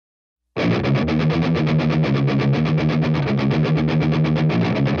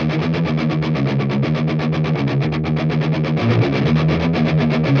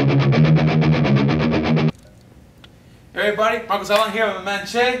everybody? Marcos Avellan here with my man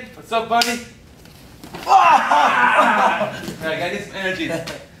Che. What's up, buddy? Alright, gotta get some energy.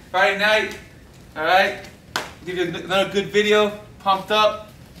 Friday night, alright? Give you another good video, pumped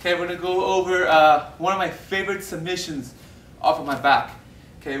up. Okay, we're gonna go over one of my favorite submissions off of my back.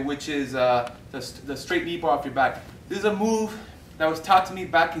 Okay, which is the straight knee bar off your back. This is a move that was taught to me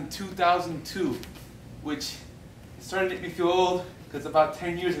back in 2002, which started to make me feel old because about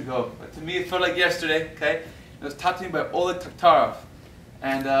 10 years ago. But to me, it felt like yesterday. Okay, it was taught to me by Oleg Taktarov.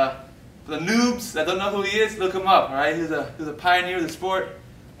 And for the noobs that don't know who he is, look him up. All right, he was a pioneer of the sport,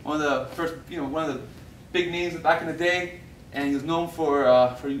 one of the first, one of the big names back in the day. And he was known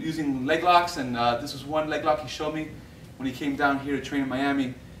for using leg locks. And this was one leg lock he showed me when he came down here to train in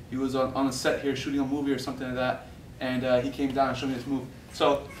Miami. He was on a set here shooting a movie or something like that, and he came down and showed me this move.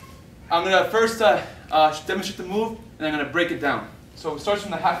 So I'm gonna first demonstrate the move, and I'm gonna break it down. So it starts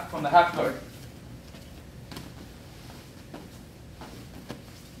from the half guard.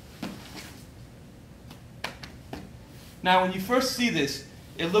 Now, when you first see this,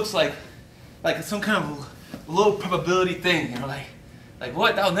 it looks like it's some kind of low probability thing. Like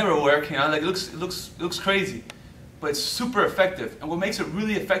what? That'll never work. Like it looks crazy. But it's super effective. And what makes it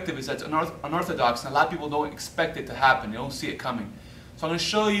really effective is that it's unorthodox, and a lot of people don't expect it to happen. They don't see it coming. So I'm going to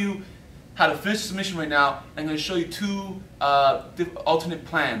show you how to finish the submission right now. I'm going to show you two alternate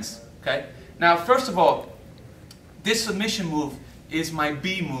plans. Okay? Now, first of all, this submission move is my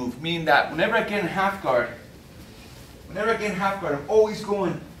B move, meaning that whenever I get in half guard, I'm always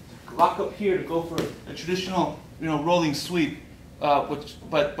going to lock up here to go for a traditional, rolling sweep.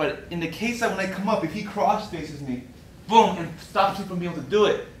 But in the case that when I come up, if he cross faces me, boom, and stops me from being able to do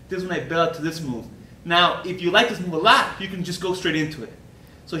it, this is when I bail out to this move. Now, if you like this move a lot, you can just go straight into it.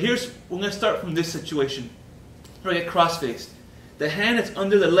 So we're going to start from this situation, where I get cross-faced. The hand that's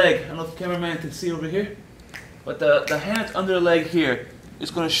under the leg, I don't know if the cameraman can see over here, but the hand that's under the leg here is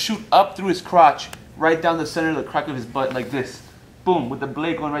going to shoot up through his crotch, right down the center of the crack of his butt like this. Boom, with the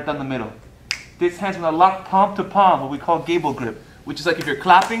blade going right down the middle. This hand's going to lock palm to palm, what we call gable grip, which is like if you're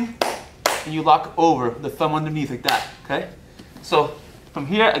clapping and you lock over the thumb underneath like that, okay? So from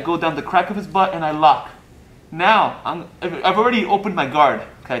here, I go down the crack of his butt and I lock. Now, I've already opened my guard,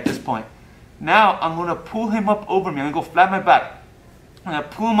 okay, at this point. Now, I'm going to pull him up over me. I'm going to go flat my back. I'm going to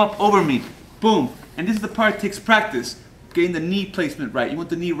pull him up over me. Boom. And this is the part that takes practice, getting the knee placement right. You want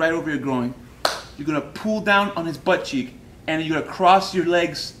the knee right over your groin. You're going to pull down on his butt cheek, and you're going to cross your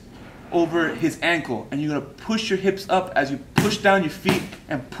legs over his ankle, and you're going to push your hips up as you push down your feet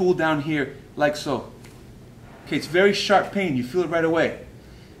and pull down here like so. Okay, it's very sharp pain. You feel it right away.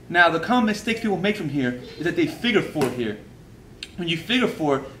 Now, the common mistakes people make from here is that they figure four here. When you figure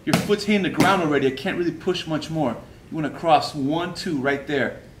four, your foot's hitting the ground already. I can't really push much more. You want to cross 1, 2 right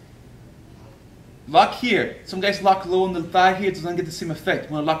there. Lock here. Some guys lock low on the thigh here. It doesn't get the same effect.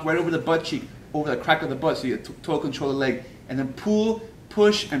 You want to lock right over the butt cheek, over the crack of the butt, so you get total control of the leg. And then pull,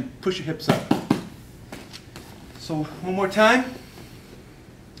 push, and push your hips up. So one more time.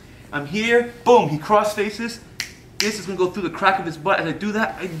 I'm here. Boom. He cross faces. This is going to go through the crack of his butt. As I do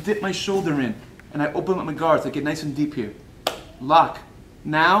that, I dip my shoulder in. And I open up my guards. I get nice and deep here. Lock.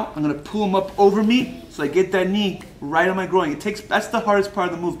 Now, I'm going to pull him up over me so I get that knee right on my groin. That's the hardest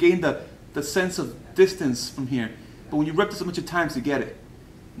part of the move, getting the sense of distance from here. But when you rep this a bunch of times, you get it.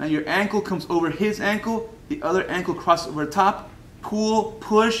 Now your ankle comes over his ankle. The other ankle crosses over the top. Pull,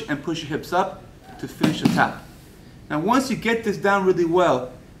 push, and push your hips up to finish the tap. Now once you get this down really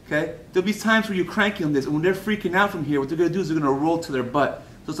well, okay, there'll be times where you're cranking on this, and when they're freaking out from here, what they're going to do is they're going to roll to their butt.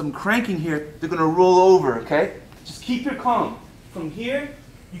 So as I'm cranking here, they're going to roll over, okay? Just keep your calm. From here,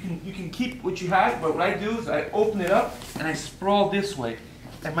 you can keep what you have, but what I do is I open it up and I sprawl this way,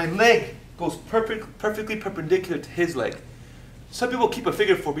 and my leg goes perfectly perpendicular to his leg. Some people keep a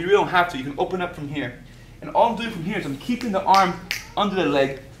figure four, but you really don't have to. You can open up from here. And all I'm doing from here is I'm keeping the arm under the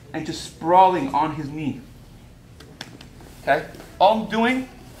leg and just sprawling on his knee. Okay? All I'm doing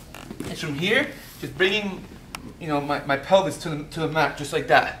is from here, just bringing, my pelvis to the mat, just like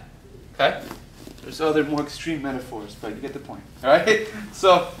that. Okay? There's other more extreme metaphors, but you get the point. All right?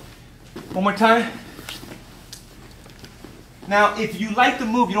 So, one more time. Now, if you like the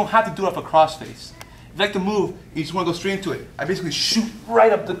move, you don't have to do it off a crossface. If you like the move, you just want to go straight into it. I basically shoot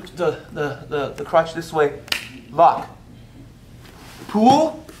right up the crotch this way. Lock.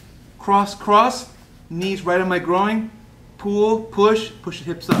 Pull, cross, cross. Knees right on my groin. Pull, push the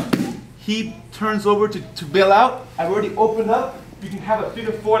hips up. He turns over to bail out. I've already opened up. You can have a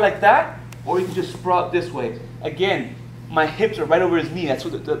figure four like that, or you can just sprawl this way. Again, my hips are right over his knee. That's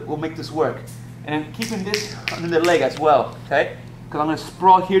what will make this work. And I'm keeping this under the leg as well, okay? Because I'm going to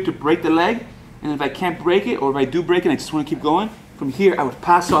sprawl here to break the leg, And if I can't break it, or if I do break it and I just want to keep going, from here I would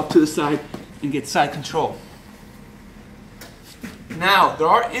pass off to the side and get side control. Now, there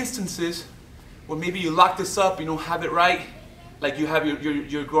are instances where maybe you lock this up, you don't have it right, like you have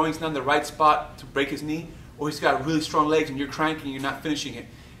your groin's not in the right spot to break his knee, or he's got really strong legs and you're cranking and you're not finishing it.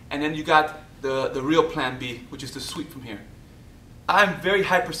 And then you got the real plan B, which is the sweep from here. I'm very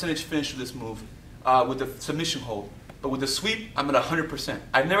high percentage finish with this move, with the submission hold. But with the sweep, I'm at 100%.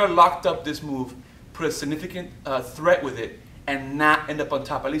 I've never locked up this move, put a significant threat with it, and not end up on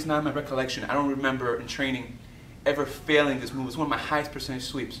top. At least not in my recollection. I don't remember in training ever failing this move. It's one of my highest percentage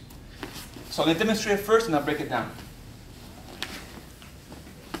sweeps. So I'm going to demonstrate it first and I'll break it down.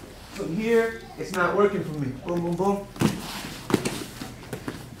 From here, it's not working for me. Boom, boom, boom.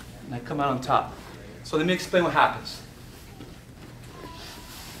 And I come out on top. So let me explain what happens.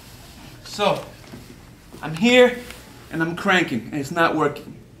 So, I'm here and I'm cranking and it's not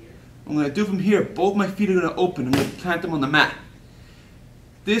working. I'm going to do from here, both my feet are going to open. I'm going to plant them on the mat.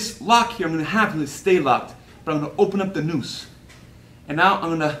 This lock here I'm going to have to stay locked, but I'm going to open up the noose. And now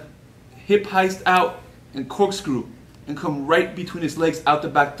I'm going to hip heist out and corkscrew and come right between his legs out the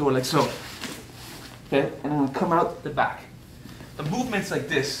back door like so. Okay, and I'm going to come out the back. The movement's like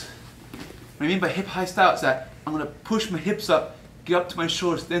this. What I mean by hip heist out is that I'm going to push my hips up, get up to my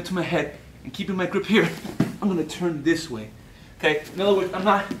shoulders, then to my head, and keeping my grip here, I'm going to turn this way. Okay, in other words, I'm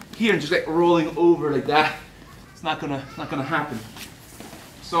not here and just like rolling over like that. It's not gonna happen.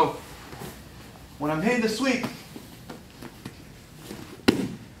 So when I'm hitting the sweep,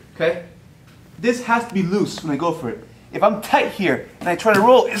 okay, this has to be loose when I go for it. If I'm tight here and I try to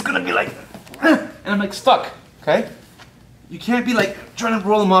roll, it's gonna be like, and I'm like stuck. Okay, you can't be like trying to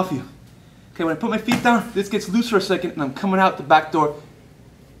roll them off you. Okay, when I put my feet down, this gets loose for a second, and I'm coming out the back door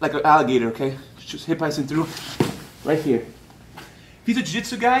like an alligator. Okay, just hip heisting through right here. If he's a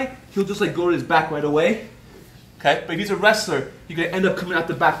jiu-jitsu guy, he'll just like go to his back right away. Okay, but if he's a wrestler, you're gonna end up coming out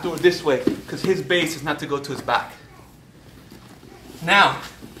the back door this way because his base is not to go to his back. Now,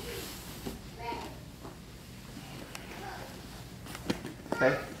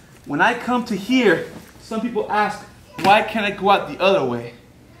 okay, when I come to here, some people ask, why can't I go out the other way?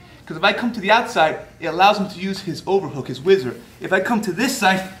 Because if I come to the outside, it allows him to use his overhook, his whizzer. If I come to this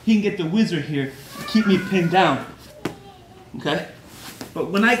side, he can get the whizzer here to keep me pinned down. Okay? But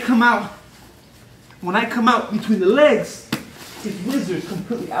when I come out between the legs, his whizzer is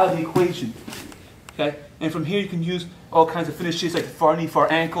completely out of the equation. Okay? And from here you can use all kinds of finishes like the far knee, far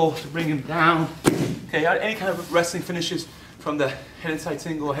ankle to bring him down. Okay, any kind of wrestling finishes from the head inside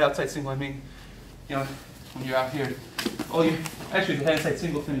single, head outside single, I mean, you know, when you're out here. Actually the head inside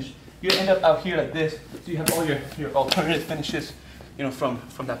single finish. You end up out here like this, so you have all your alternative finishes, you know, from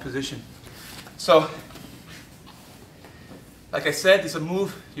that position. So, like I said, this is a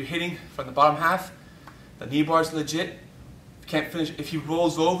move you're hitting from the bottom half. The knee bar is legit. If you can't finish, if he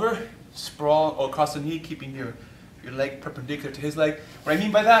rolls over, sprawl or across the knee, keeping your leg perpendicular to his leg. What I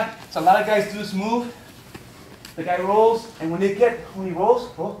mean by that, so a lot of guys do this move. The guy rolls, and when he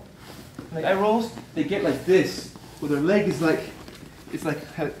rolls, the guy rolls, they get like this, where their leg is like, it's like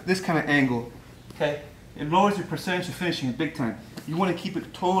this kind of angle. Okay, it lowers your percentage of finishing it big time. You want to keep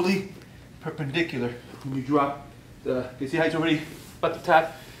it totally perpendicular when you drop. You see how it's already about to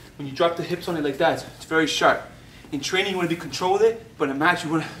tap? When you drop the hips on it like that, it's very sharp. In training, you want to be controlled with it, but in a match, you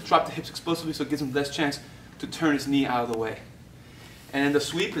want to drop the hips explosively so it gives him less chance to turn his knee out of the way. And then the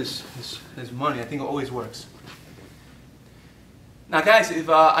sweep is money. I think it always works. Now, guys,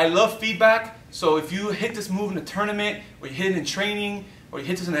 I love feedback. So if you hit this move in a tournament, or you hit it in training, or you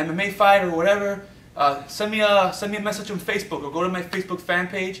hit this in an MMA fight or whatever, send me a message on Facebook or go to my Facebook fan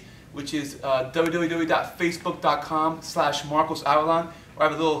page, which is www.facebook.com/Marcos Avellan, or I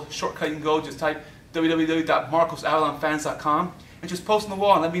have a little shortcut you can go, just type www.marcosavellanfans.com and just post on the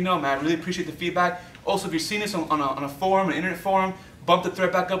wall and let me know, man. I really appreciate the feedback. Also, if you're seeing this on a forum, an internet forum, bump the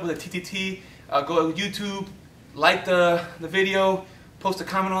thread back up with a TTT, go to YouTube, like the video, post a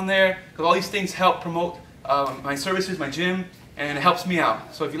comment on there, because all these things help promote my services, my gym, and it helps me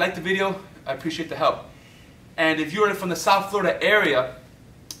out. So if you like the video, I appreciate the help. And if you're from the South Florida area,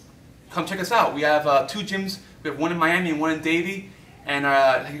 come check us out. We have 2 gyms. We have one in Miami and one in Davie. And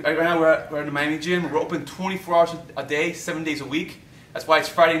right now we're in the Miami gym. We're open 24 hours a day, 7 days a week. That's why it's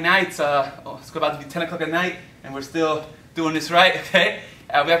Friday nights. It's about to be 10 o'clock at night, and we're still doing this right, okay?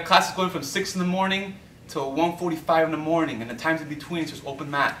 We have classes going from 6 in the morning to 1:45 in the morning, and the times in between is just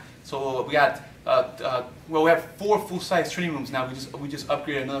open mat. So we got, we have 4 full-size training rooms now. We just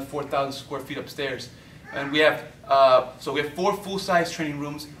upgraded another 4,000 square feet upstairs. And we have so we have 4 full-size training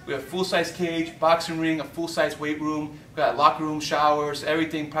rooms. We have full-size cage, boxing ring, a full-size weight room. We got locker room, showers,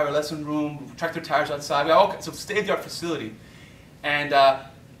 everything, private lesson room, tractor tires outside. We got all kinds of state-of-the-art facility. And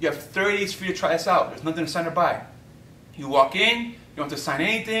you have 30 days for you to try this out. There's nothing to sign or buy. You walk in, you don't have to sign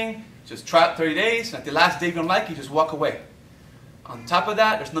anything. Just try out 30 days. And at the last day, if you don't like it, you just walk away. On top of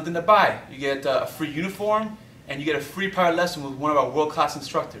that, there's nothing to buy. You get a free uniform, and you get a free private lesson with one of our world-class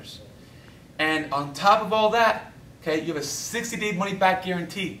instructors. And on top of all that, okay, you have a 60-day money-back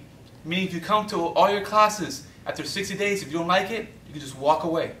guarantee. Meaning if you come to all your classes after 60 days, if you don't like it, you can just walk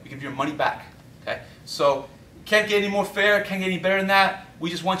away. We give you your money back. Okay? So, can't get any more fair, can't get any better than that. We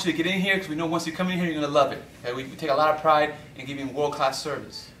just want you to get in here because we know once you come in here, you're going to love it. Okay? We take a lot of pride in giving world-class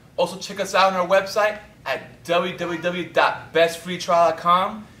service. Also, check us out on our website at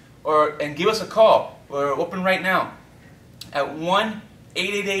www.bestfreetrial.com and give us a call. We're open right now at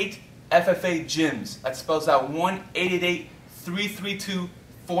 1-888-FFA-GYMS. That spells out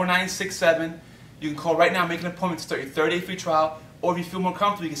 1-888-332-4967. You can call right now, make an appointment to start your 30-day free trial, or if you feel more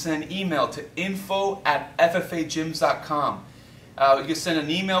comfortable, you can send an email to info@ffagyms.com. You can send an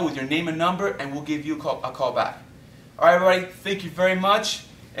email with your name and number, and we'll give you a call back. All right, everybody, thank you very much.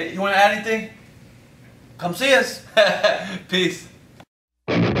 You want to add anything? Come see us. Peace.